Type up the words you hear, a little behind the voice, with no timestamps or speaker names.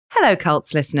Hello,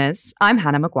 Cults listeners. I'm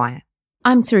Hannah Maguire.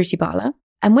 I'm Suruthi Bala,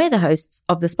 and we're the hosts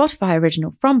of the Spotify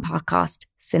original from Parcast,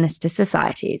 Sinister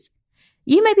Societies.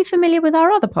 You may be familiar with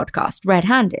our other podcast, Red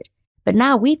Handed, but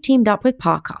now we've teamed up with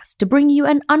Parcast to bring you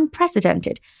an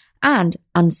unprecedented and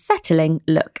unsettling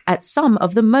look at some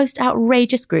of the most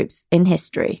outrageous groups in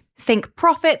history. Think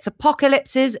prophets,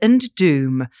 apocalypses, and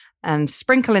doom, and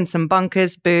sprinkle in some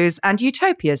bunkers, booze, and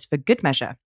utopias for good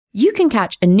measure. You can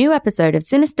catch a new episode of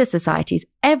Sinister Societies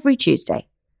every Tuesday.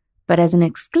 But as an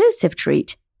exclusive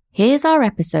treat, here's our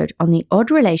episode on the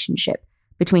odd relationship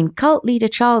between cult leader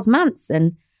Charles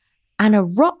Manson and a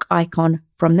rock icon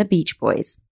from the Beach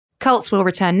Boys. Cults will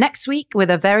return next week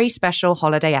with a very special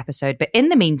holiday episode, but in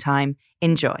the meantime,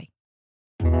 enjoy.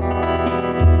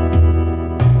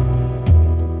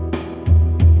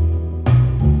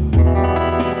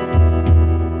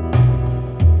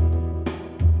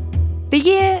 The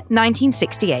year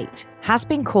 1968 has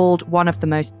been called one of the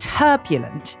most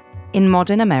turbulent in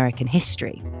modern American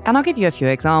history. And I'll give you a few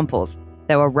examples.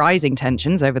 There were rising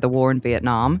tensions over the war in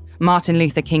Vietnam. Martin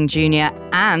Luther King Jr.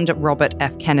 and Robert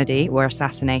F. Kennedy were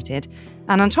assassinated.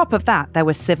 And on top of that, there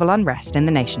was civil unrest in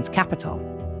the nation's capital.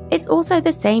 It's also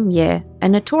the same year a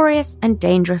notorious and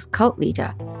dangerous cult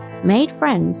leader made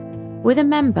friends with a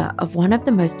member of one of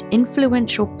the most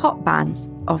influential pop bands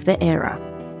of the era.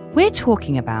 We're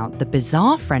talking about the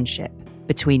bizarre friendship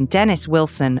between Dennis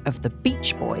Wilson of the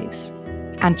Beach Boys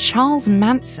and Charles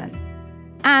Manson,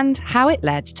 and how it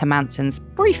led to Manson's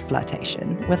brief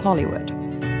flirtation with Hollywood.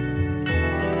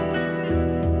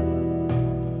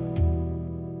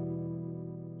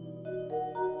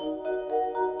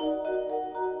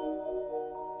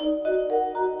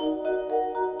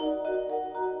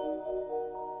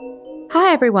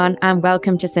 Hi everyone, and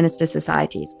welcome to Sinister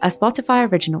Societies, a Spotify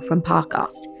original from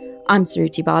Parcast. I'm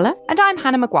Suruthi Bala. And I'm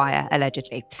Hannah Maguire,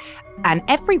 allegedly. And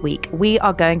every week, we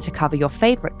are going to cover your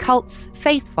favourite cults,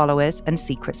 faith followers, and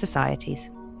secret societies.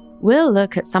 We'll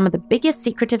look at some of the biggest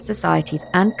secretive societies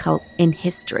and cults in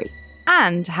history.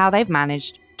 And how they've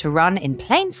managed to run in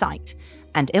plain sight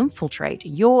and infiltrate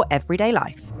your everyday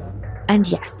life. And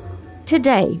yes,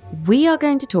 today we are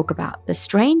going to talk about the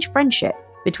strange friendship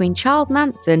between Charles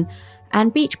Manson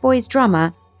and Beach Boys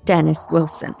drummer Dennis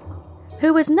Wilson,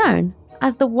 who was known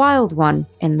as the Wild One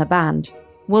in the band.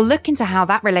 We'll look into how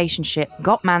that relationship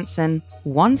got Manson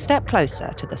one step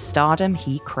closer to the stardom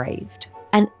he craved.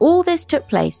 And all this took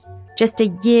place just a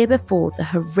year before the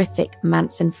horrific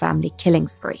Manson family killing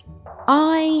spree.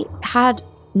 I had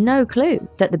no clue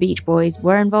that the Beach Boys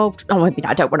were involved. Oh, I mean,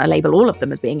 I don't want to label all of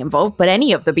them as being involved, but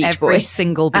any of the Beach Boys. Every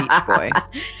single Beach Boy.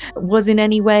 Was in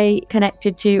any way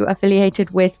connected to,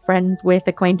 affiliated with, friends with,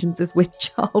 acquaintances with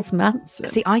Charles Manson.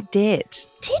 See, I did.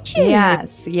 Did you?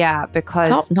 Yes, yeah, because...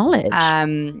 Top knowledge.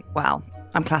 Well,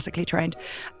 I'm classically trained.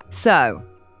 So,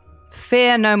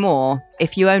 fear no more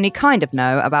if you only kind of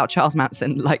know about Charles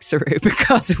Manson like Saru,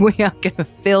 because we are going to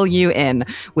fill you in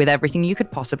with everything you could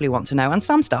possibly want to know and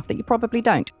some stuff that you probably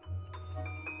don't.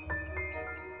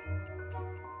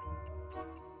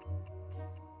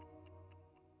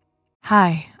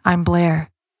 Hi, I'm Blair.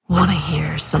 Wanna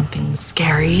hear something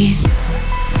scary?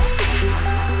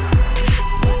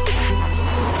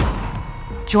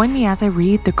 Join me as I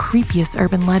read the creepiest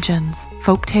urban legends,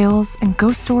 folktales, and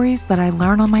ghost stories that I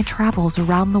learn on my travels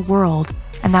around the world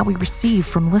and that we receive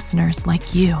from listeners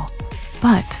like you.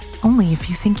 But only if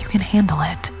you think you can handle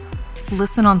it.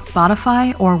 Listen on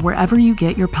Spotify or wherever you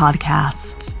get your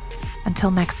podcasts.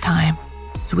 Until next time,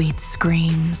 sweet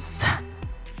screams.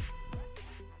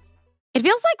 It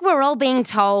feels like we're all being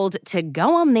told to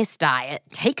go on this diet,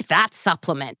 take that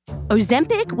supplement.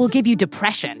 Ozempic will give you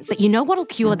depression, but you know what'll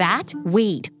cure that?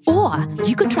 Weed. Or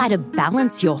you could try to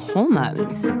balance your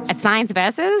hormones. At Science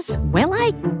Versus, we're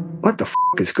like... What the f***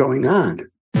 is going on?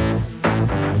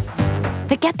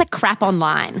 Forget the crap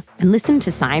online and listen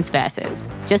to Science Versus.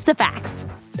 Just the facts.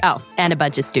 Oh, and a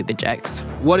bunch of stupid jokes.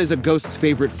 What is a ghost's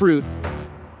favorite fruit?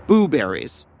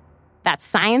 Blueberries. That's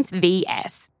Science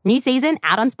VS. New season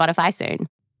out on Spotify soon.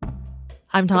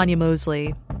 I'm Tanya Mosley.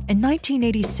 In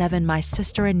 1987, my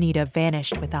sister Anita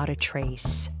vanished without a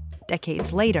trace.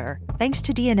 Decades later, thanks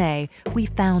to DNA, we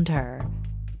found her.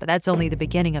 But that's only the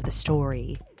beginning of the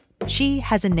story. She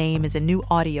Has a Name is a new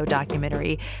audio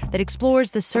documentary that explores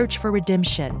the search for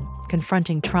redemption,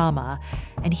 confronting trauma,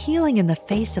 and healing in the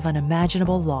face of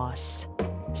unimaginable loss.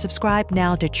 Subscribe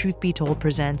now to Truth Be Told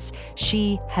presents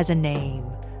She Has a Name,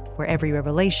 where every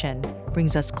revelation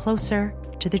brings us closer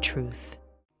to the truth.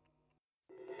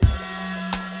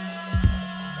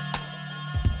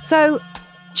 So,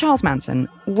 Charles Manson,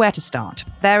 where to start?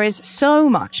 There is so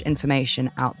much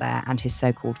information out there and his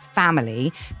so-called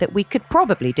family that we could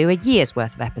probably do a year's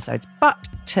worth of episodes. But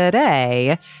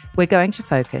today, we're going to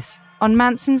focus on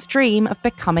Manson's dream of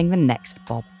becoming the next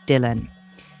Bob Dylan.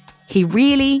 He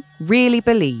really, really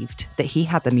believed that he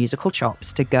had the musical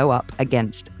chops to go up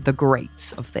against the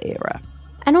greats of the era.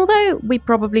 And although we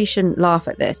probably shouldn't laugh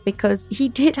at this, because he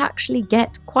did actually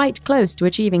get quite close to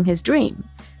achieving his dream,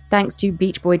 thanks to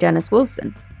Beach Boy Dennis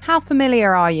Wilson. How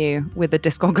familiar are you with the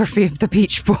discography of the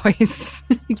Beach Boys?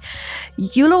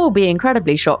 You'll all be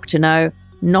incredibly shocked to know,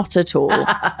 not at all.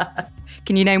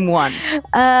 Can you name one?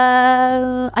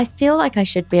 I feel like I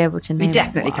should be able to name You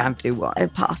definitely one. can do one.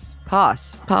 Pass.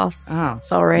 Pass. Oh,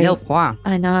 sorry. Nil point.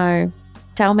 I know.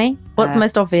 Tell me, what's the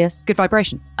most obvious? Good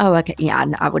Vibration. Oh, okay. Yeah,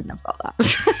 I wouldn't have got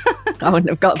that. I wouldn't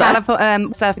have got that.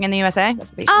 Surfing in the USA.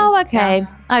 That's the Beach Boys. Oh, okay.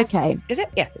 Yeah. Okay. Is it?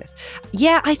 Yeah, it is.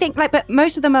 Yeah, I think but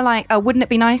most of them are like, wouldn't it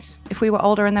be nice if we were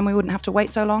older and then we wouldn't have to wait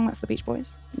so long? That's the Beach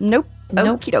Boys. Nope.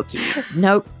 Okie dokie.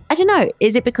 Nope. I don't know.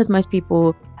 Is it because most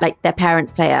people, their parents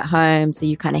play at home, so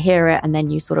you kind of hear it, and then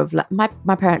you sort of,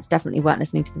 my parents definitely weren't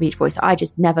listening to the Beach Boys, so I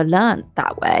just never learned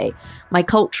that way. My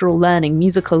cultural learning,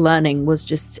 musical learning was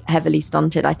just heavily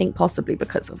stunted, I think possibly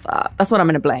because of that. That's what I'm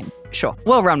going to blame. Sure.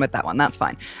 We'll run with that one. That's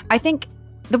fine. I think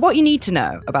what you need to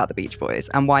know about the Beach Boys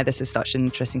and why this is such an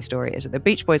interesting story is that the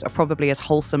Beach Boys are probably as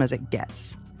wholesome as it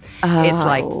gets. Oh. It's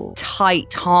like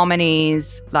tight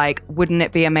harmonies, like, wouldn't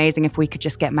it be amazing if we could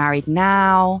just get married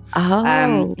now?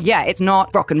 Oh. Yeah, it's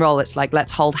not rock and roll. It's like,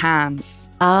 let's hold hands.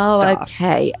 Oh, stuff.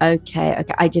 okay.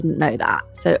 I didn't know that.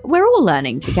 So we're all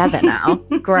learning together now.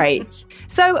 Great.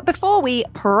 So before we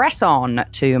press on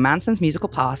to Manson's musical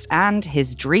past and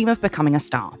his dream of becoming a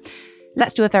star,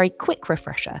 let's do a very quick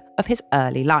refresher of his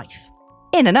early life.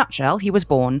 In a nutshell, he was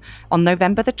born on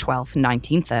November the 12th,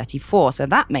 1934. So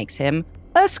that makes him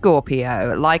a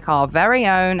Scorpio, like our very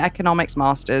own economics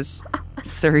masters,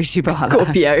 Suruchi Bala.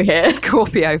 Scorpio here.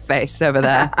 Scorpio face over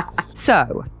there.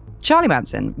 So, Charlie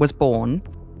Manson was born,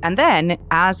 and then,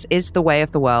 as is the way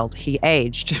of the world, he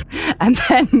aged. And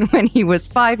then when he was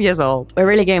 5 years old... We're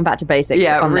really going back to basics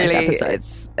on this episode.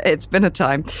 It's been a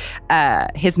time.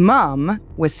 His mum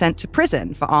was sent to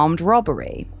prison for armed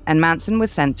robbery, and Manson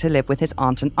was sent to live with his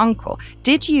aunt and uncle.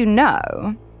 Did you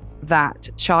know that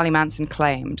Charlie Manson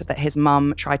claimed that his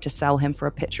mum tried to sell him for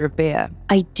a pitcher of beer?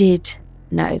 I did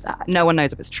know that. No one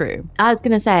knows if it's true. I was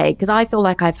going to say, because I feel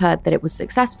like I've heard that it was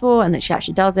successful and that she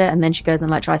actually does it, and then she goes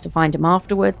and tries to find him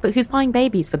afterward. But who's buying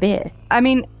babies for beer? I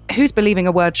mean, who's believing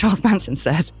a word Charles Manson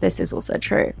says? This is also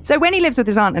true. So when he lives with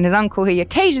his aunt and his uncle, he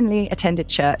occasionally attended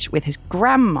church with his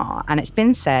grandma, and it's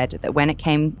been said that when it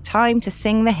came time to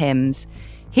sing the hymns,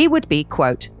 he would be,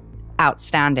 quote,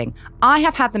 outstanding. I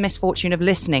have had the misfortune of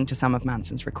listening to some of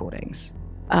Manson's recordings.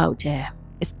 Oh dear.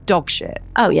 It's dog shit.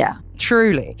 Oh yeah.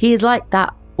 Truly. He is like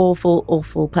that awful,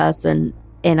 awful person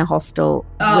in a hostel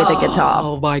with a guitar.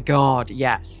 Oh my God.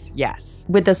 Yes. Yes.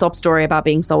 With the sob story about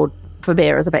being sold for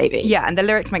beer as a baby. Yeah, and the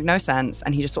lyrics make no sense,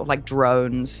 and he just sort of like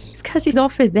drones. It's because he's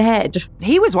off his head.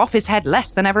 He was off his head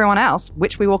less than everyone else,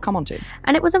 which we will come on to.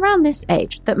 And it was around this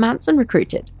age that Manson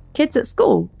recruited kids at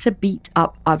school to beat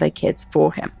up other kids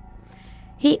for him.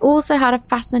 He also had a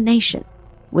fascination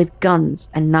with guns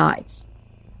and knives.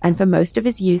 And for most of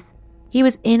his youth, he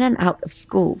was in and out of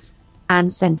schools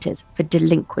and centres for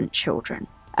delinquent children.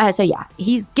 So yeah,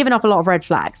 he's given off a lot of red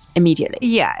flags immediately.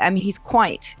 Yeah, I mean, he's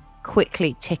quite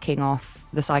quickly ticking off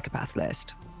the psychopath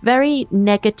list. Very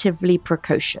negatively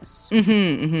precocious, I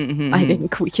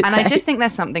think we could say. And I just think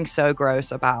there's something so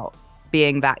gross about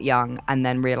being that young and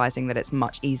then realising that it's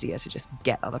much easier to just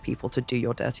get other people to do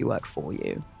your dirty work for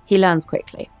you. He learns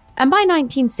quickly. And by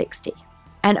 1960,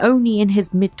 and only in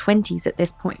his mid-20s at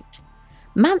this point,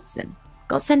 Manson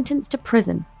got sentenced to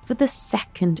prison for the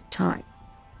second time.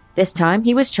 This time,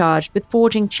 he was charged with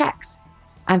forging checks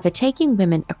and for taking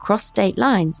women across state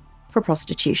lines for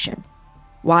prostitution.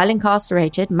 While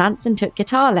incarcerated, Manson took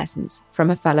guitar lessons from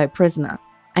a fellow prisoner,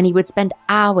 and he would spend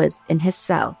hours in his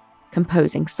cell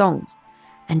composing songs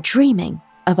and dreaming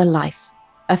of a life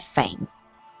of fame.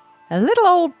 A little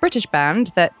old British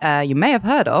band that you may have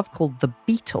heard of called The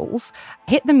Beatles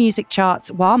hit the music charts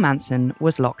while Manson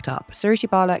was locked up. Suruchi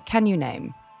Bala, can you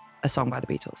name a song by The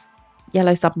Beatles?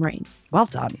 Yellow Submarine. Well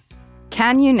done.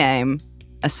 Can you name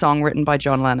a song written by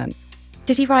John Lennon?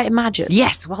 Did he write Imagine?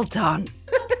 Yes, well done.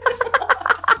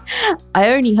 I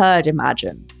only heard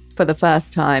Imagine for the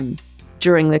first time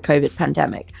during the COVID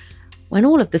pandemic, when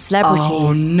all of the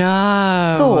celebrities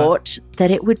thought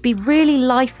that it would be really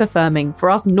life-affirming for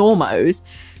us normos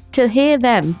to hear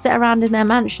them sit around in their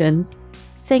mansions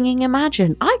singing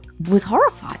Imagine. I was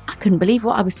horrified. I couldn't believe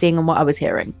what I was seeing and what I was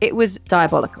hearing. It was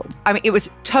diabolical. I mean, it was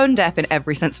tone deaf in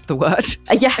every sense of the word.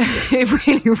 Yeah. It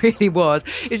really, really was.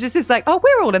 It's just this like, oh,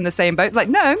 we're all in the same boat. It's like,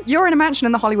 no, you're in a mansion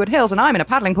in the Hollywood Hills and I'm in a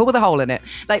paddling pool with a hole in it.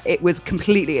 Like, it was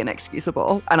completely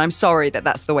inexcusable. And I'm sorry that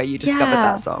that's the way you discovered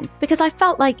that song. Because I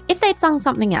felt like if they'd sung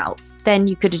something else, then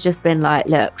you could have just been like,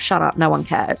 look, shut up, no one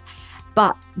cares.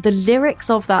 But the lyrics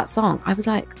of that song, I was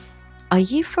like, are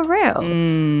you for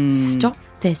real? Stop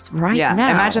this right now.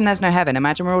 Yeah, imagine there's no heaven.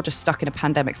 Imagine we're all just stuck in a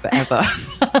pandemic forever.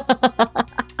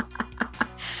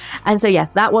 And so,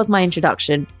 yes, that was my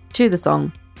introduction to the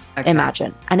song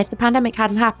Imagine. And if the pandemic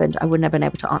hadn't happened, I wouldn't have been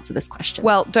able to answer this question.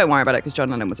 Well, don't worry about it because John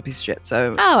Lennon was a piece of shit.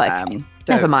 So, okay.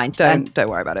 Never mind. Don't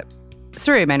worry about it.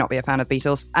 Saru may not be a fan of the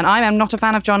Beatles, and I am not a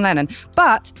fan of John Lennon,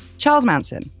 but Charles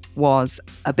Manson was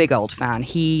a big old fan.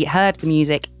 He heard the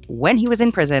music when he was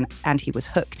in prison, and he was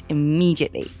hooked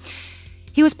immediately.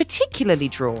 He was particularly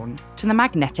drawn to the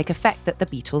magnetic effect that the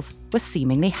Beatles were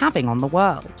seemingly having on the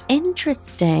world.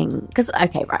 Interesting. Because,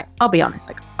 okay, right, I'll be honest.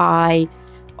 Like, I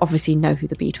obviously know who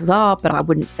the Beatles are, but I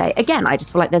wouldn't say, again, I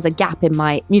just feel like there's a gap in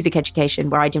my music education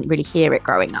where I didn't really hear it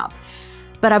growing up.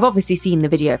 But I've obviously seen the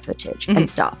video footage and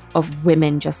stuff of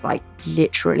women just like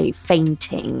literally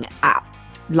fainting at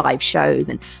live shows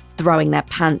and throwing their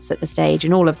pants at the stage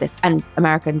and all of this. And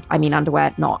Americans, I mean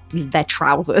underwear, not their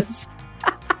trousers.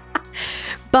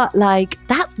 But like,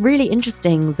 that's really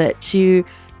interesting that to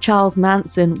Charles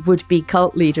Manson would be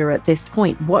cult leader at this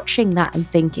point, watching that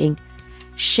and thinking,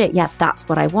 shit, yeah, that's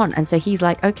what I want. And so he's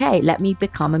like, okay, let me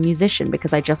become a musician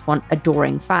because I just want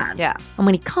adoring fan. Yeah. And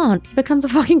when he can't, he becomes a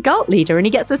fucking cult leader and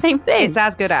he gets the same thing. It's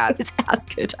as good as. It's as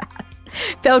good as.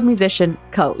 Failed musician,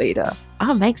 cult leader.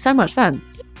 Oh, makes so much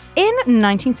sense. In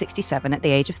 1967, at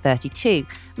the age of 32,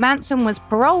 Manson was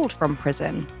paroled from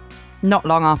prison. Not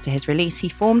long after his release, he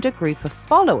formed a group of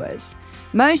followers,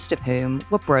 most of whom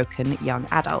were broken young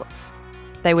adults.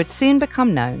 They would soon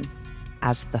become known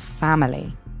as the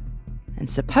Family. And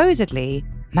supposedly,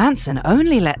 Manson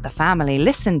only let the Family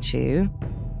listen to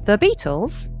the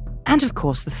Beatles and, of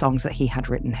course, the songs that he had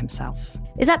written himself.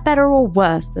 Is that better or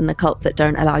worse than the cults that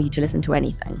don't allow you to listen to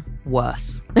anything?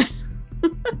 Worse.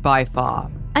 By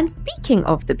far. And speaking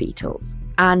of the Beatles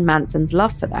and Manson's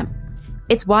love for them,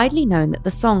 it's widely known that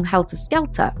the song Helter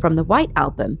Skelter from the White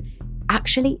Album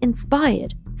actually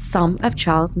inspired some of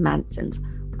Charles Manson's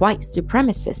white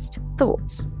supremacist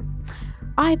thoughts.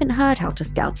 I haven't heard Helter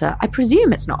Skelter. I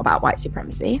presume it's not about white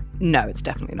supremacy. No, it's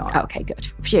definitely not. Okay, good.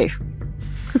 Phew.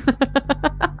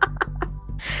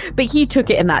 But he took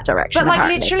it in that direction. But like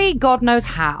apparently. literally, God knows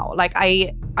how. Like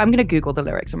I'm going to Google the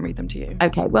lyrics and read them to you.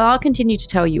 Okay, well, I'll continue to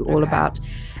tell you all about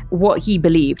what he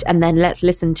believed, and then let's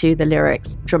listen to the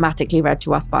lyrics dramatically read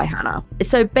to us by Hannah.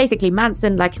 So basically,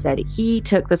 Manson, like I said, he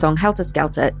took the song Helter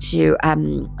Skelter to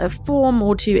form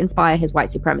or to inspire his white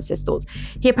supremacist thoughts.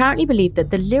 He apparently believed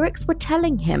that the lyrics were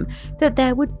telling him that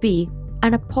there would be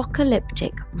an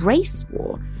apocalyptic race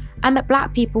war and that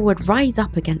black people would rise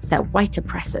up against their white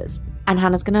oppressors. And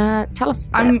Hannah's gonna tell us.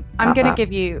 I'm gonna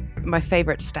give you my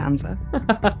favorite stanza.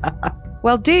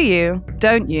 Well, do you,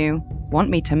 don't you, want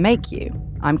me to make you?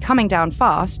 I'm coming down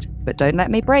fast, but don't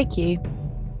let me break you.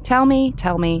 Tell me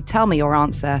your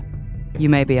answer. You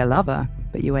may be a lover,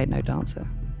 but you ain't no dancer.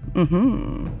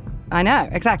 I know,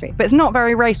 exactly. But it's not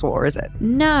very race war, is it?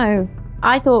 No.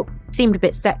 I thought seemed a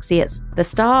bit sexy at the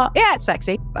start. Yeah, it's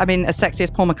sexy. I mean, as sexy as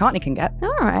Paul McCartney can get.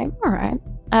 All right.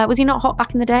 Was he not hot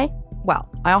back in the day? Well,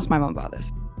 I asked my mum about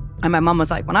this. And my mum was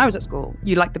like, when I was at school,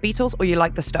 you liked the Beatles or you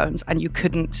liked the Stones, and you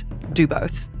couldn't do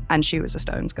both. And she was a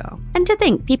Stones girl. And to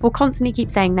think, people constantly keep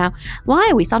saying now, why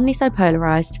are we suddenly so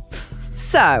polarised?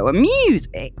 So,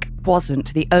 music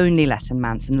wasn't the only lesson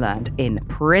Manson learned in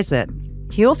prison.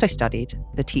 He also studied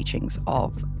the teachings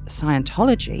of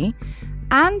Scientology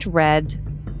and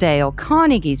read Dale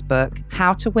Carnegie's book,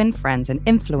 How to Win Friends and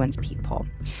Influence People,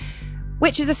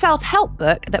 which is a self-help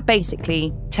book that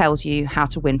basically tells you how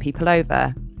to win people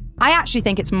over. I actually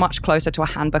think it's much closer to a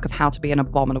handbook of how to be an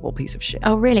abominable piece of shit.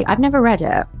 Oh, really? I've never read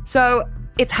it. So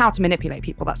it's how to manipulate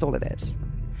people, that's all it is.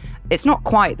 It's not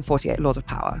quite the 48 Laws of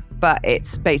Power, but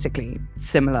it's basically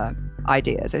similar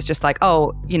ideas. It's just like,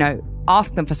 oh,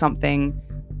 ask them for something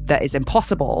that is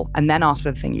impossible and then ask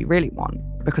for the thing you really want,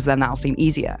 because then that'll seem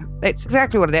easier. It's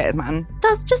exactly what it is, man.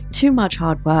 That's just too much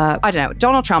hard work. I don't know.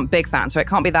 Donald Trump, big fan, so it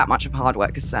can't be that much of hard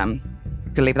work, because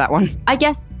could leave that one. I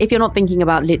guess if you're not thinking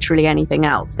about literally anything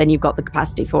else, then you've got the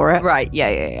capacity for it. Right,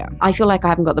 yeah. I feel like I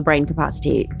haven't got the brain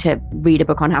capacity to read a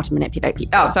book on how to manipulate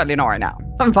people. Oh, certainly not right now.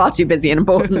 I'm far too busy and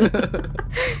important.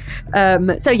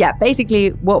 So yeah, basically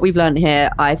what we've learned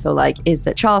here, I feel like, is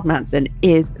that Charles Manson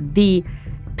is the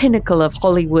pinnacle of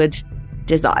Hollywood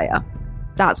desire.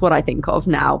 That's what I think of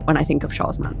now when I think of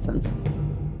Charles Manson.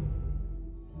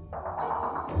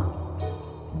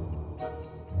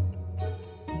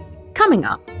 Coming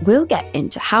up, we'll get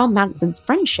into how Manson's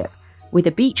friendship with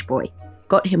a Beach Boy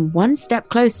got him one step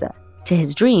closer to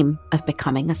his dream of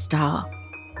becoming a star.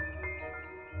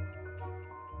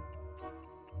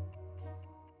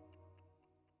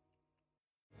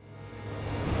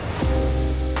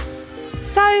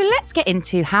 So let's get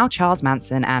into how Charles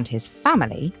Manson and his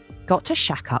family got to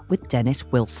shack up with Dennis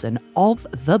Wilson of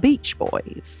the Beach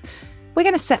Boys. We're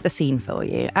going to set the scene for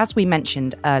you. As we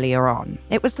mentioned earlier on,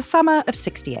 it was the summer of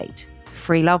 '68.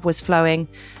 Free love was flowing.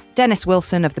 Dennis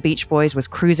Wilson of the Beach Boys was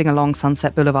cruising along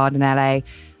Sunset Boulevard in LA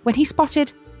when he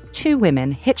spotted two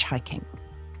women hitchhiking.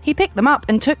 He picked them up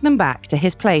and took them back to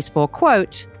his place for,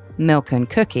 quote, milk and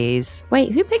cookies.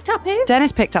 Wait, who picked up who?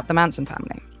 Dennis picked up the Manson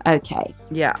family. Okay.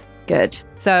 Yeah. Good.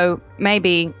 So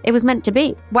maybe... It was meant to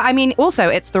be. Well, I mean, also,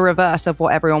 it's the reverse of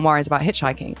what everyone worries about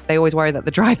hitchhiking. They always worry that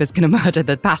the driver's going to murder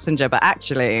the passenger, but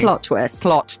actually... Plot twist.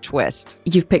 Plot twist.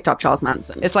 You've picked up Charles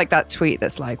Manson. It's like that tweet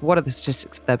that's like, what are the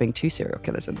statistics of there being two serial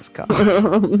killers in this car?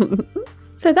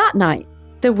 So that night,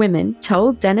 the women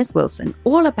told Dennis Wilson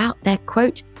all about their,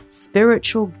 quote,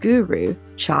 spiritual guru,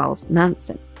 Charles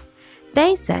Manson.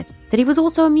 They said that he was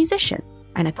also a musician,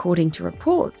 and according to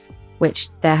reports, which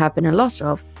there have been a lot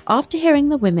of, after hearing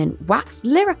the women wax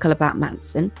lyrical about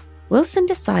Manson, Wilson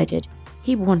decided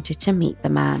he wanted to meet the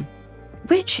man.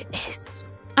 Which is,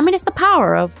 it's the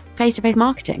power of face-to-face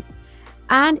marketing.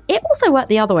 And it also worked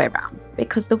the other way around,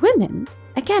 because the women,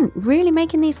 again, really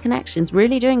making these connections,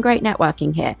 really doing great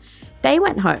networking here, they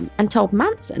went home and told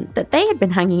Manson that they had been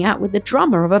hanging out with the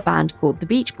drummer of a band called the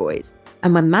Beach Boys.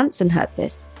 And when Manson heard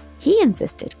this, he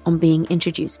insisted on being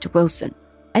introduced to Wilson.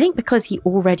 I think because he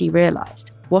already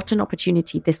realised what an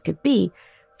opportunity this could be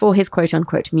for his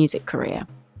quote-unquote music career.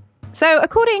 So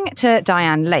according to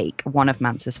Diane Lake, one of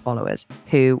Manson's followers,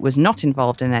 who was not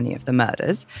involved in any of the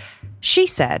murders, she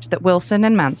said that Wilson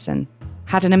and Manson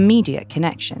had an immediate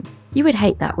connection. You would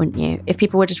hate that, wouldn't you? If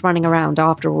people were just running around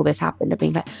after all this happened and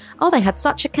being like, oh, they had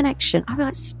such a connection. I'd be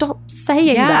like, stop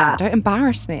saying that. Don't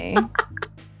embarrass me.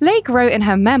 Lake wrote in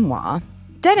her memoir,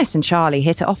 Dennis and Charlie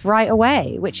hit it off right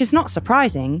away, which is not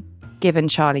surprising, given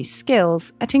Charlie's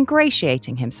skills at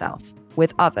ingratiating himself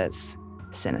with others.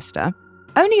 Sinister.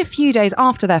 Only a few days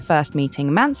after their first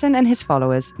meeting, Manson and his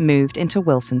followers moved into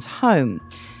Wilson's home.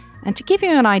 And to give you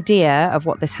an idea of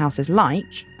what this house is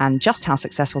like, and just how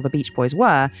successful the Beach Boys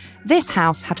were, this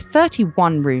house had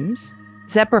 31 rooms,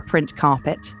 zebra print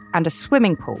carpet, and a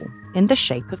swimming pool in the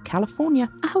shape of California.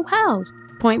 Oh, wow.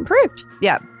 Point proved.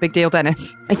 Yeah, big deal,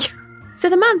 Dennis. So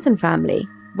the Manson family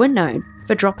were known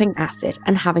for dropping acid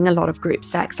and having a lot of group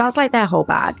sex. That's like their whole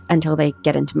bag until they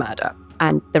get into murder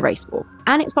and the race war.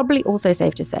 And it's probably also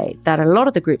safe to say that a lot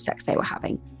of the group sex they were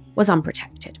having was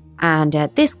unprotected. And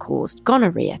this caused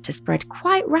gonorrhea to spread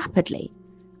quite rapidly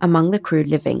among the crew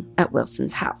living at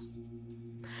Wilson's house.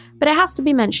 But it has to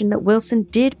be mentioned that Wilson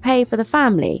did pay for the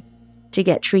family to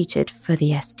get treated for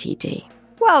the STD.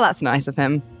 Well, that's nice of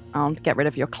him. I'll get rid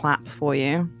of your clap for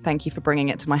you. Thank you for bringing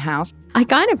it to my house. I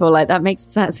kind of feel like that makes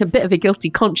sense. A bit of a guilty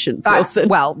conscience, Wilson.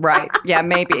 Well, right. Yeah,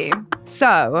 maybe.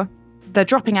 So, the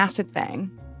dropping acid thing,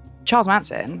 Charles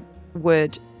Manson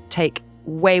would take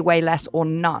way, way less or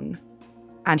none,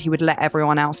 and he would let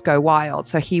everyone else go wild.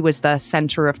 So he was the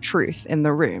center of truth in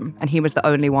the room, and he was the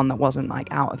only one that wasn't,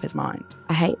 out of his mind.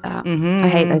 I hate that. Mm-hmm. I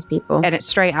hate those people. And it's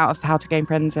straight out of How to Gain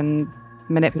Friends and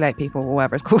Manipulate People, or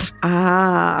whatever it's called.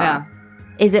 Yeah.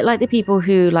 Is it like the people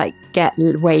who get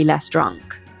way less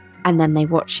drunk and then they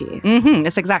watch you? Mm-hmm.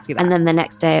 It's exactly that. And then the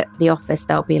next day at the office,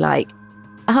 they'll be like,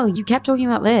 oh, you kept talking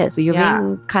about this. Or you're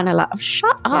being kind of like, oh,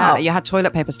 shut up. Yeah, you had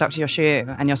toilet paper stuck to your shoe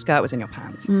and your skirt was in your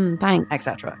pants. Thanks.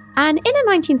 Etc. And in a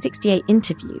 1968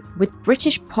 interview with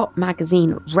British pop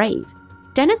magazine Rave,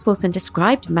 Dennis Wilson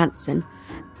described Manson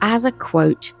as a,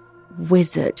 quote,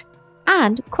 wizard.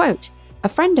 And, quote, a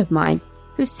friend of mine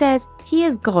who says he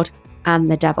is God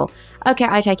and the devil. Okay,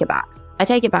 I take it back. I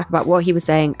take it back about what he was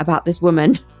saying about this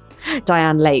woman,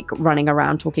 Diane Lake, running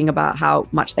around talking about how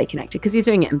much they connected, because he's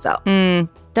doing it himself.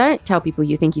 Don't tell people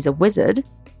you think he's a wizard.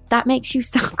 That makes you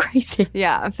sound crazy.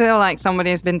 Yeah, I feel like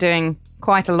somebody's been doing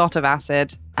quite a lot of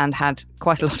acid and had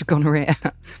quite a lot of gonorrhea.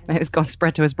 It's gone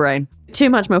spread to his brain.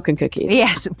 Too much milk and cookies.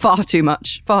 Yes, far too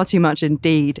much. Far too much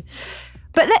indeed.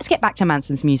 But let's get back to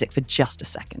Manson's music for just a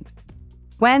second.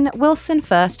 When Wilson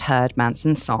first heard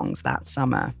Manson's songs that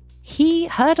summer, he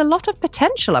heard a lot of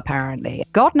potential, apparently.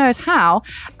 God knows how,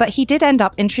 but he did end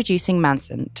up introducing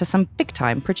Manson to some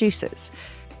big-time producers.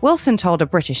 Wilson told a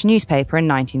British newspaper in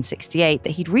 1968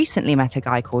 that he'd recently met a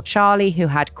guy called Charlie who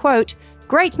had, quote,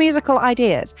 great musical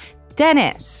ideas.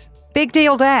 Dennis, big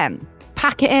deal Dan,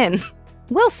 pack it in.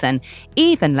 Wilson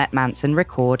even let Manson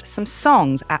record some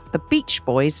songs at the Beach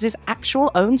Boys'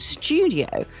 actual own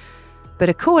studio. But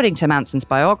according to Manson's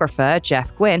biographer,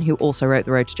 Jeff Gwynne, who also wrote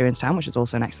The Road to Jonestown, which is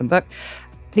also an excellent book,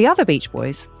 the other Beach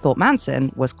Boys thought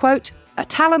Manson was, quote, a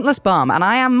talentless bum. And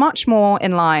I am much more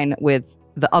in line with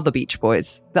the other Beach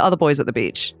Boys, the other boys at the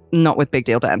beach, not with Big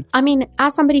Deal Dan. I mean,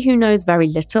 as somebody who knows very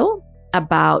little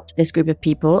about this group of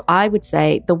people, I would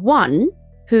say the one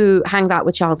who hangs out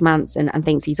with Charles Manson and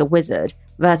thinks he's a wizard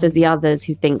versus the others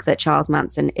who think that Charles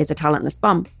Manson is a talentless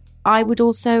bum, I would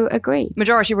also agree.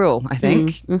 Majority rule, I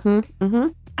think.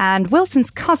 And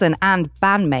Wilson's cousin and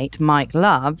bandmate, Mike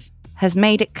Love, has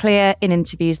made it clear in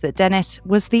interviews that Dennis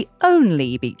was the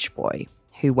only Beach Boy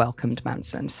who welcomed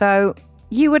Manson. So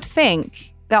you would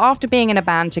think that after being in a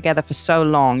band together for so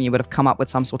long, you would have come up with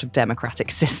some sort of democratic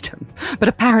system, but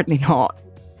apparently not.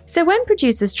 So when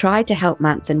producers tried to help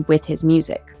Manson with his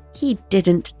music, he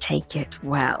didn't take it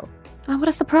well. Oh, what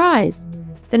a surprise.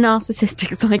 The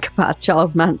narcissistic psychopath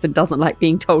Charles Manson doesn't like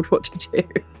being told what to do.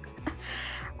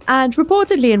 And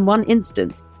reportedly in one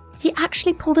instance, he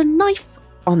actually pulled a knife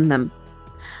on them.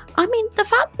 I mean, the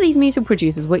fact that these music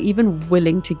producers were even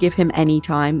willing to give him any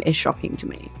time is shocking to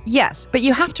me. Yes, but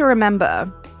you have to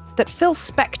remember that Phil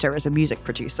Spector is a music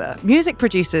producer. Music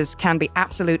producers can be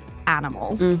absolute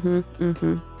animals.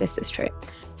 This is true.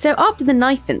 So after the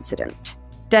knife incident,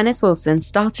 Dennis Wilson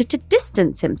started to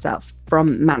distance himself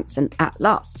from Manson at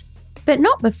last. But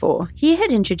not before he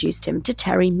had introduced him to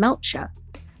Terry Melcher,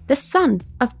 the son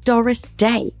of Doris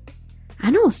Day,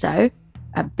 and also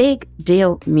a big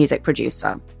deal music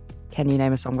producer. Can you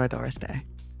name a song by Doris Day?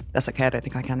 That's okay, I don't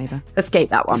think I can either. Escape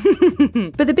that one.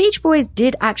 But the Beach Boys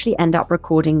did actually end up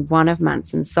recording one of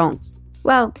Manson's songs.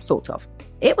 Well, sort of.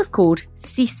 It was called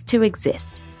Cease to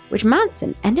Exist, which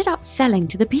Manson ended up selling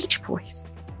to the Beach Boys.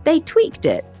 They tweaked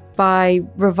it by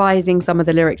revising some of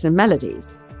the lyrics and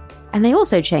melodies. And they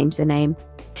also changed the name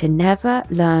to Never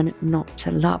Learn Not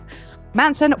to Love.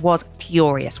 Manson was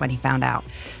furious when he found out,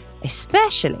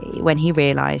 especially when he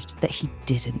realised that he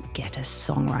didn't get a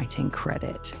songwriting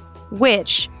credit,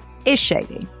 which is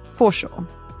shady, for sure.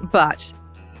 But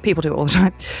people do it all the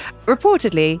time.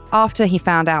 Reportedly, after he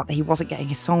found out that he wasn't getting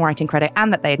his songwriting credit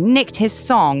and that they had nicked his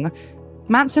song,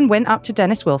 Manson went up to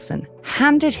Dennis Wilson,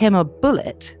 handed him a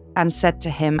bullet, and said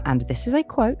to him, and this is a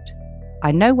quote,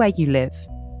 "I know where you live.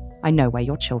 I know where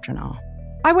your children are."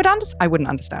 I wouldn't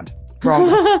understand. Wrong.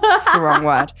 That's the wrong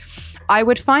word. I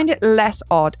would find it less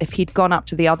odd if he'd gone up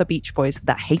to the other Beach Boys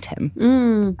that hate him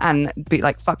and be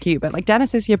like, fuck you. But like,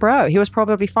 Dennis is your bro. He was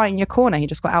probably fighting your corner. He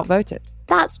just got outvoted.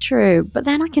 That's true. But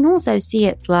then I can also see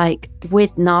it's like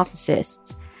with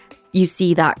narcissists, you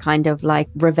see that kind of like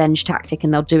revenge tactic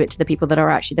and they'll do it to the people that are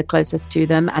actually the closest to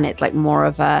them. And it's like more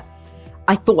of a,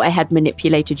 I thought I had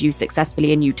manipulated you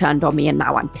successfully and you turned on me and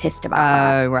now I'm pissed about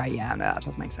that. Oh, right. Yeah, no, that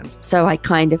does make sense. So I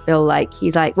kind of feel like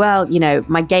he's like, well, you know,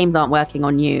 my games aren't working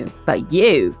on you, but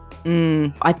you,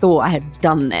 I thought I had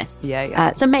done this.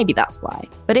 Yeah. So maybe that's why.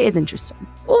 But it is interesting.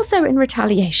 Also in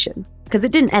retaliation, because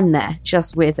it didn't end there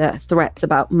just with threats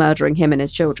about murdering him and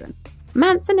his children.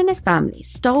 Manson and his family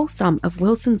stole some of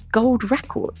Wilson's gold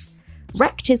records,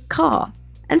 wrecked his car,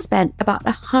 and spent about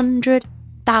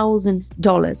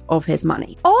 $100,000 of his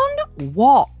money. On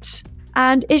what?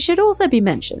 And it should also be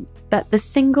mentioned that the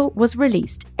single was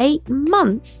released 8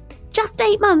 months, just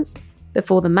 8 months,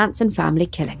 before the Manson family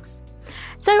killings.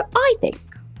 So I think,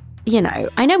 you know,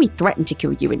 I know he threatened to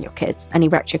kill you and your kids, and he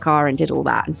wrecked your car and did all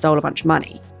that and stole a bunch of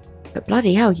money. But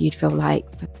bloody hell, you'd feel like,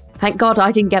 thank God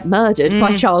I didn't get murdered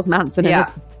by Charles Manson and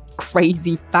his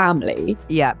crazy family.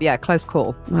 Yeah, close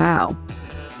call. Wow.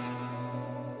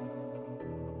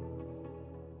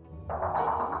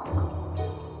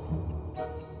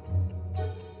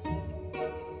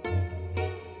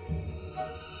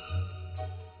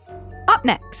 Up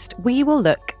next, we will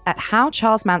look at how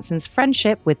Charles Manson's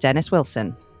friendship with Dennis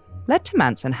Wilson led to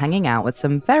Manson hanging out with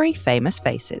some very famous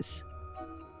faces.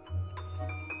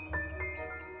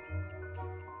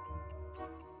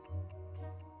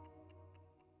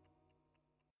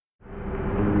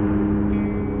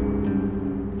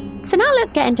 So now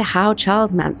let's get into how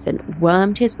Charles Manson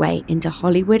wormed his way into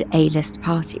Hollywood A-list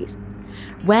parties,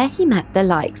 where he met the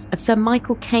likes of Sir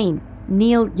Michael Caine,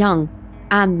 Neil Young,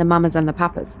 and the Mamas and the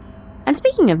Papas. And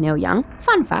speaking of Neil Young,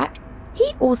 fun fact,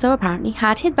 he also apparently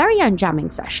had his very own jamming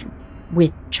session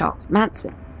with Charles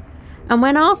Manson. And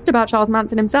when asked about Charles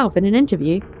Manson himself in an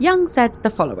interview, Young said the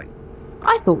following: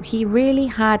 "I thought he really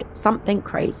had something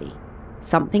crazy,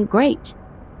 something great.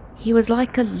 He was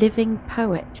like a living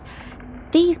poet.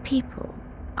 These people,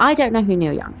 I don't know who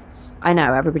Neil Young is. I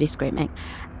know, everybody's screaming.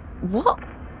 What?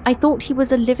 I thought he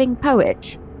was a living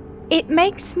poet. It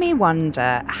makes me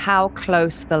wonder how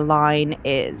close the line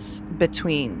is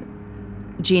between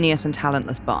genius and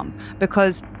talentless bum,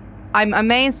 because I'm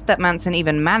amazed that Manson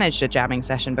even managed a jamming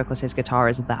session because his guitar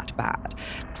is that bad.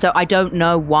 So I don't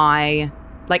know why,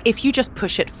 like, if you just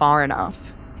push it far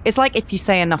enough, it's like if you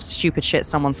say enough stupid shit,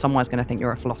 someone somewhere's going to think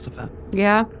you're a philosopher.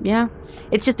 Yeah.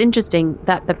 It's just interesting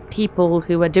that the people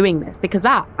who are doing this, because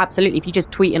that, absolutely, if you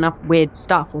just tweet enough weird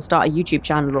stuff or start a YouTube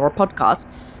channel or a podcast,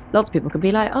 lots of people could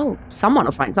be like, oh, someone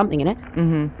will find something in it.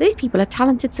 Mm-hmm. These people are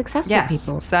talented, successful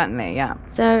people. Yes, certainly, yeah.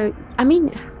 So, I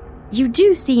mean, you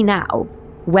do see now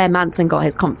where Manson got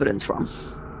his confidence from.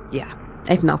 Yeah.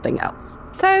 If nothing else.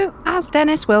 So, as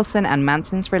Dennis Wilson and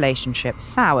Manson's relationship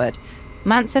soured,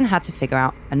 Manson had to figure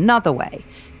out another way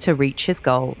to reach his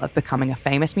goal of becoming a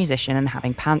famous musician and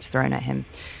having pants thrown at him.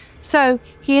 So,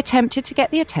 he attempted to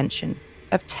get the attention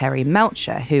of Terry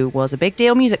Melcher, who was a big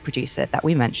deal music producer that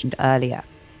we mentioned earlier.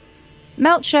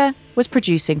 Melcher was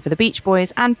producing for the Beach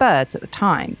Boys and Byrds at the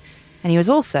time, and he was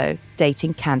also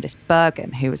dating Candice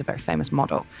Bergen, who was a very famous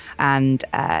model, and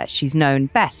she's known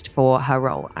best for her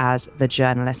role as the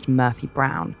journalist Murphy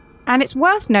Brown. And it's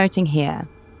worth noting here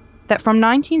that from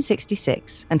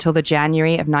 1966 until the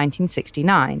January of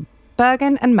 1969,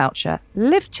 Bergen and Melcher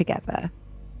lived together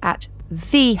at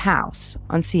the house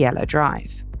on Cielo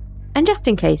Drive. And just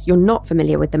in case you're not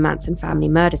familiar with the Manson family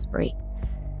murder spree,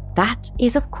 that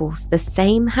is, of course, the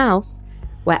same house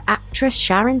where actress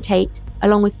Sharon Tate,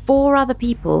 along with 4 other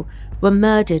people, were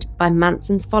murdered by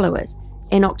Manson's followers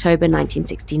in October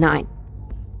 1969,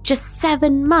 just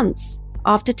 7 months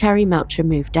after Terry Melcher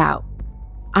moved out.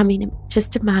 I mean,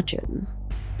 just imagine.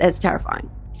 It's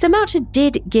terrifying. So Melcher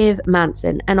did give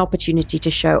Manson an opportunity to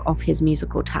show off his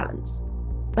musical talents.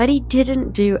 But he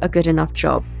didn't do a good enough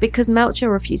job because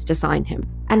Melcher refused to sign him.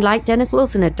 And like Dennis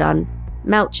Wilson had done,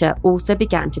 Melcher also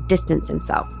began to distance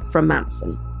himself from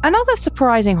Manson. Another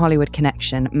surprising Hollywood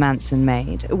connection Manson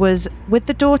made was with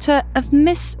the daughter of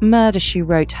Miss Murder, She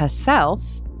Wrote herself,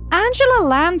 Angela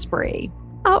Lansbury.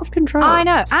 Out of control. I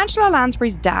know. Angela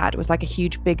Lansbury's dad was like a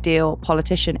huge big deal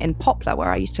politician in Poplar, where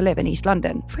I used to live in East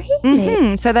London. Really?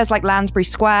 Mm-hmm. So there's like Lansbury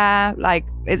Square, like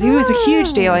it was a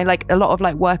huge deal in like a lot of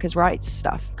like workers' rights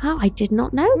stuff. Oh, I did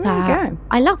not know that. There you go.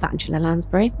 I love Angela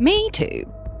Lansbury. Me too.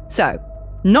 So,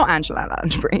 not Angela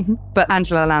Lansbury, but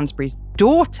Angela Lansbury's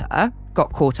daughter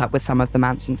got caught up with some of the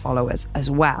Manson followers as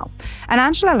well. And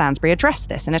Angela Lansbury addressed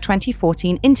this in a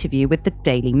 2014 interview with the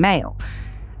Daily Mail.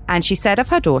 And she said of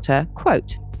her daughter,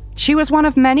 quote, "She was one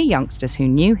of many youngsters who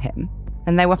knew him,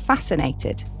 and they were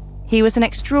fascinated. He was an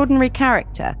extraordinary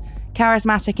character,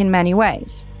 charismatic in many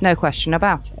ways, no question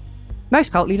about it.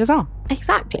 Most cult leaders are."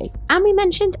 Exactly. And we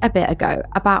mentioned a bit ago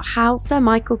about how Sir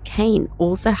Michael Caine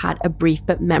also had a brief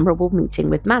but memorable meeting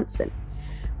with Manson,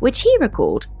 which he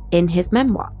recalled in his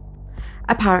memoir.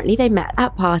 Apparently they met at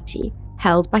a party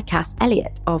held by Cass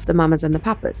Elliot of the Mamas and the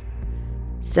Papas.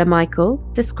 Sir Michael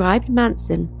described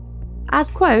Manson as,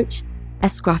 quote, a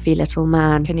scruffy little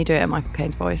man. Can you do it in Michael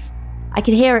Caine's voice? I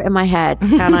can hear it in my head.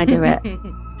 Can I do it?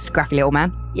 Scruffy little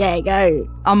man. Yeah, you go.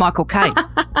 I'm Michael Caine.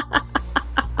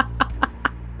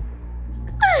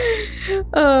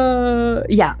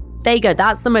 Yeah, there you go.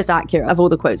 That's the most accurate of all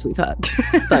the quotes we've heard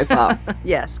so far.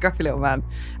 Yeah, scruffy little man.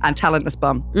 And talentless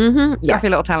bum. Mm-hmm. Scruffy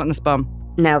little talentless bum.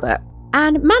 Nailed it.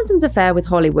 And Manson's affair with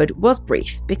Hollywood was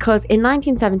brief because in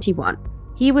 1971,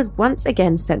 he was once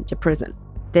again sent to prison.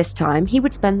 This time, he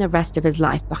would spend the rest of his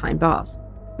life behind bars.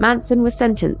 Manson was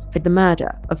sentenced for the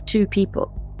murder of 2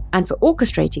 people and for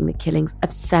orchestrating the killings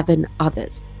of 7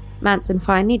 others. Manson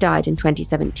finally died in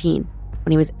 2017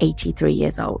 when he was 83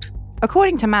 years old.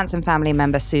 According to Manson family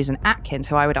member Susan Atkins,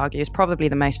 who I would argue is probably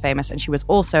the most famous, and she was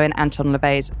also in Anton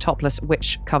LaVey's topless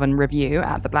witch coven review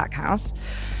at the Black House,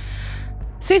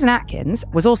 Susan Atkins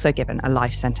was also given a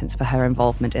life sentence for her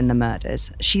involvement in the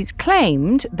murders. She's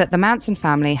claimed that the Manson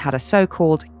family had a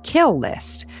so-called kill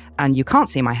list, and you can't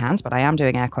see my hands, but I am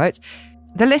doing air quotes.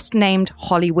 The list named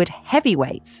Hollywood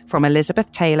heavyweights, from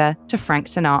Elizabeth Taylor to Frank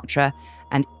Sinatra,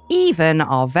 and even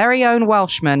our very own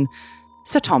Welshman,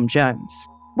 Sir Tom Jones.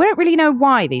 We don't really know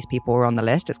why these people were on the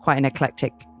list. It's quite an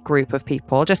eclectic group of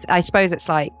people. Just, I suppose it's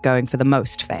like going for the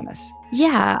most famous.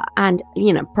 Yeah, and,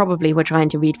 probably we're trying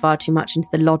to read far too much into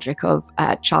the logic of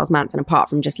Charles Manson, apart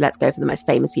from just let's go for the most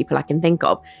famous people I can think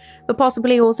of. But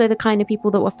possibly also the kind of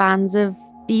people that were fans of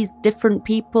these different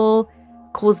people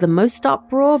cause the most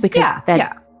uproar because they're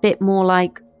a bit more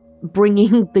like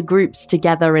bringing the groups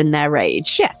together in their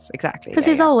rage. Yes, exactly. Because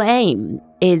his whole aim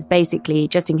is basically,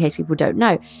 just in case people don't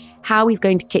know, how he's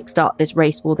going to kickstart this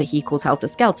race war that he calls Helter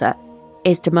Skelter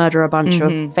is to murder a bunch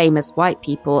of famous white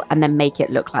people and then make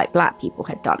it look like black people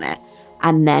had done it,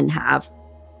 and then have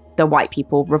the white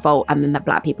people revolt, and then the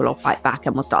black people will fight back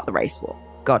and we'll start the race war.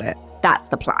 Got it. That's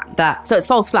the plan. So it's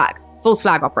false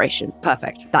flag operation.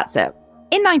 Perfect. That's it.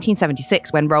 In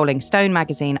 1976, when Rolling Stone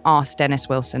magazine asked Dennis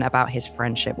Wilson about his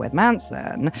friendship with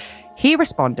Manson, he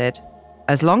responded,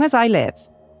 "As long as I live,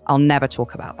 I'll never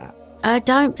talk about that."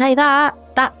 Don't say that.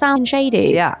 That sounds shady.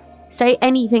 Yeah. Say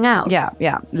anything else.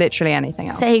 Yeah, literally anything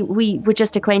else. Say, we were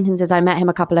just acquaintances. I met him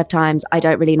a couple of times. I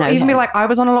don't really know him. Even be like, I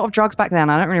was on a lot of drugs back then.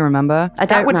 I don't really remember.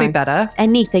 That would be better.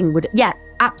 Anything would, yeah,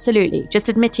 absolutely. Just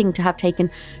admitting to have taken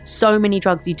so many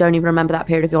drugs you don't even remember that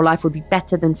period of your life would be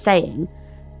better than saying,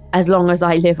 "As long as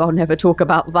I live, I'll never talk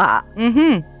about that."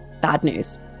 Bad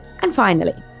news. And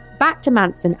finally, back to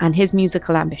Manson and his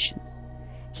musical ambitions.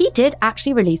 He did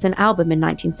actually release an album in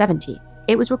 1970.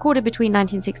 It was recorded between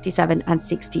 1967 and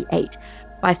 68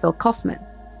 by Phil Kaufman,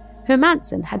 who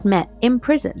Manson had met in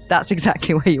prison. That's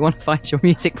exactly where you want to find your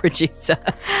music producer.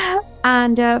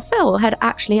 And Phil had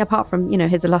actually, apart from,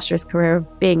 his illustrious career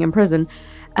of being in prison,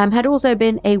 had also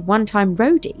been a one-time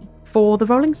roadie for the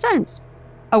Rolling Stones.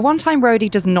 A one-time roadie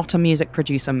does not a music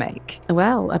producer make.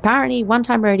 Well, apparently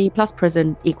one-time roadie plus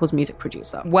prison equals music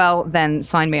producer. Well, then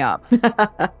sign me up.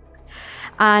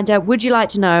 And would you like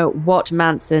to know what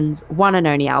Manson's one and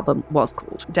only album was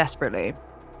called? Desperately.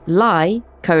 Lie,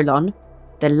 The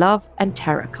Love and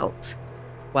Terror Cult.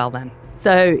 Well then.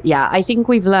 So, yeah, I think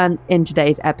we've learned in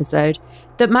today's episode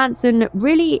that Manson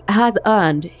really has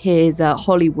earned his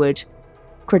Hollywood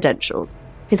credentials,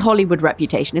 his Hollywood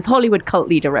reputation, his Hollywood cult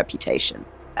leader reputation.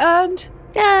 Earned?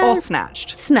 Or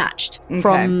snatched? Snatched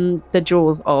from the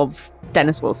jaws of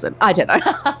Dennis Wilson. I don't know.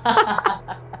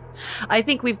 I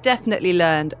think we've definitely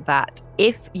learned that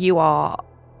if you are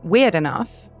weird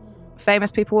enough,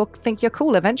 famous people will think you're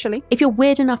cool eventually. If you're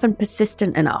weird enough and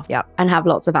persistent enough, and have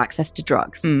lots of access to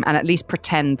drugs. And at least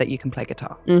pretend that you can play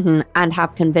guitar. And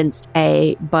have convinced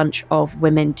a bunch of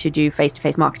women to do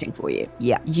face-to-face marketing for you.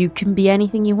 Yeah. You can be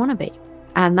anything you want to be.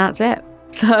 And that's it.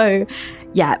 So,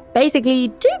 yeah, basically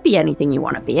do be anything you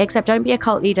want to be, except don't be a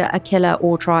cult leader, a killer,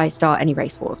 or try start any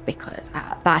race wars, because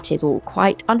that is all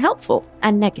quite unhelpful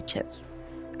and negative.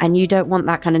 And you don't want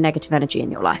that kind of negative energy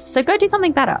in your life. So go do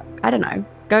something better. I don't know.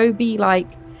 Go be like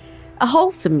a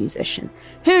wholesome musician.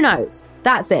 Who knows?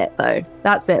 That's it, though.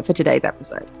 That's it for today's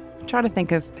episode. I'm trying to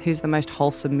think of who's the most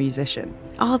wholesome musician.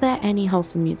 Are there any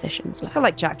wholesome musicians left? I feel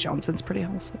like Jack Johnson's pretty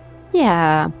wholesome.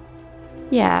 Yeah.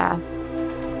 Yeah.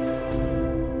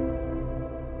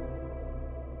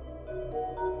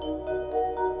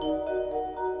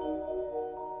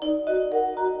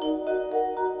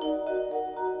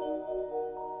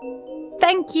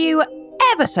 Thank you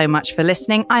ever so much for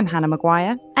listening. I'm Hannah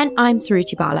Maguire. And I'm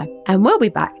Suruthi Bala. And we'll be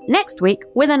back next week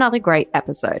with another great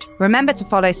episode. Remember to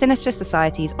follow Sinister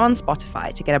Societies on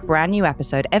Spotify to get a brand new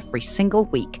episode every single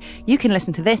week. You can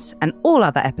listen to this and all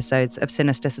other episodes of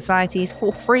Sinister Societies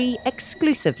for free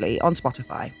exclusively on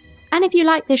Spotify. And if you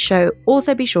like this show,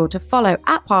 also be sure to follow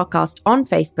 @Parcast on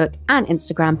Facebook and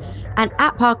Instagram, and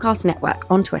 @Parcast Network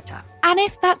on Twitter. And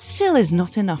if that still is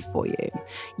not enough for you,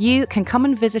 you can come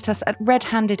and visit us at Red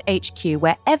Handed HQ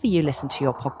wherever you listen to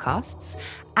your podcasts.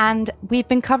 And we've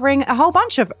been covering a whole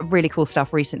bunch of really cool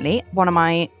stuff recently. One of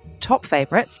my top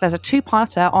favourites, there's a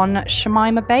two-parter on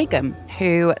Shamima Begum,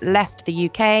 who left the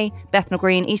UK, Bethnal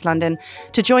Green, East London,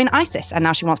 to join ISIS. And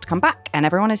now she wants to come back. And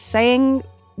everyone is saying,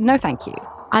 no thank you.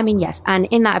 I mean, yes. And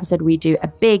in that episode, we do a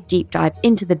big deep dive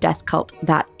into the death cult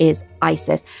that is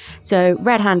ISIS. So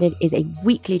Red Handed is a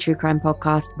weekly true crime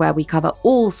podcast where we cover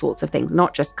all sorts of things,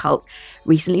 not just cults.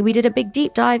 Recently, we did a big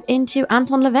deep dive into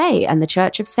Anton LaVey and the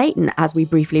Church of Satan, as we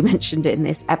briefly mentioned in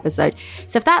this episode.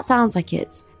 So if that sounds like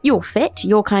it's your fit,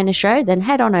 your kind of show, then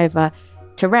head on over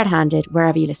to Red Handed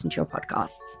wherever you listen to your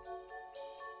podcasts.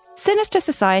 Sinister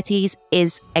Societies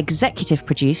is executive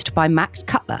produced by Max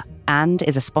Cutler and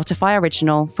is a Spotify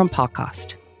original from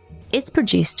Parcast. It's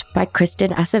produced by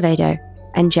Kristen Acevedo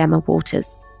and Gemma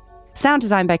Waters. Sound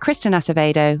design by Kristen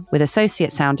Acevedo with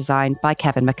associate sound design by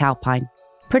Kevin McAlpine.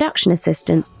 Production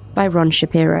assistance by Ron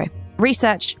Shapiro.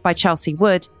 Research by Chelsea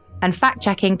Wood and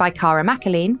fact-checking by Cara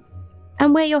McAleen.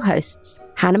 And we're your hosts,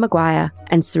 Hannah Maguire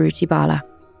and Suruthi Bala.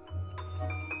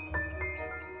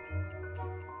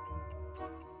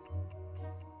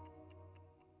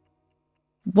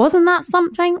 Wasn't that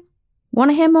something? Want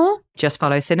to hear more? Just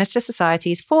follow Sinister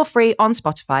Societies for free on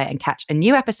Spotify and catch a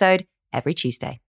new episode every Tuesday.